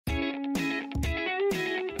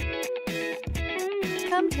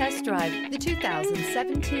Come test drive the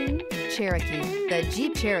 2017 Cherokee. The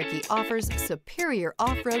Jeep Cherokee offers superior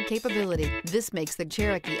off-road capability. This makes the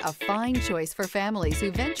Cherokee a fine choice for families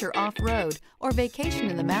who venture off-road or vacation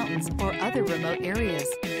in the mountains or other remote areas,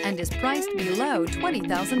 and is priced below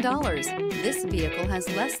 $20,000. This vehicle has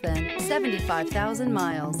less than 75,000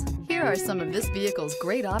 miles. Here are some of this vehicle's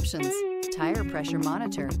great options: tire pressure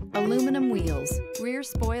monitor, aluminum wheels, rear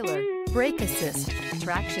spoiler, brake assist,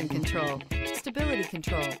 traction control, stability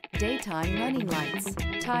control, daytime running lights,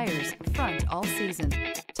 tires front all season,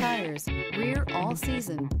 tires rear all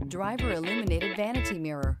season, driver illuminated vanity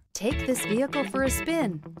mirror. Take this vehicle for a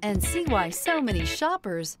spin and see why so many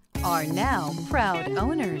shoppers are now proud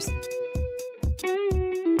owners.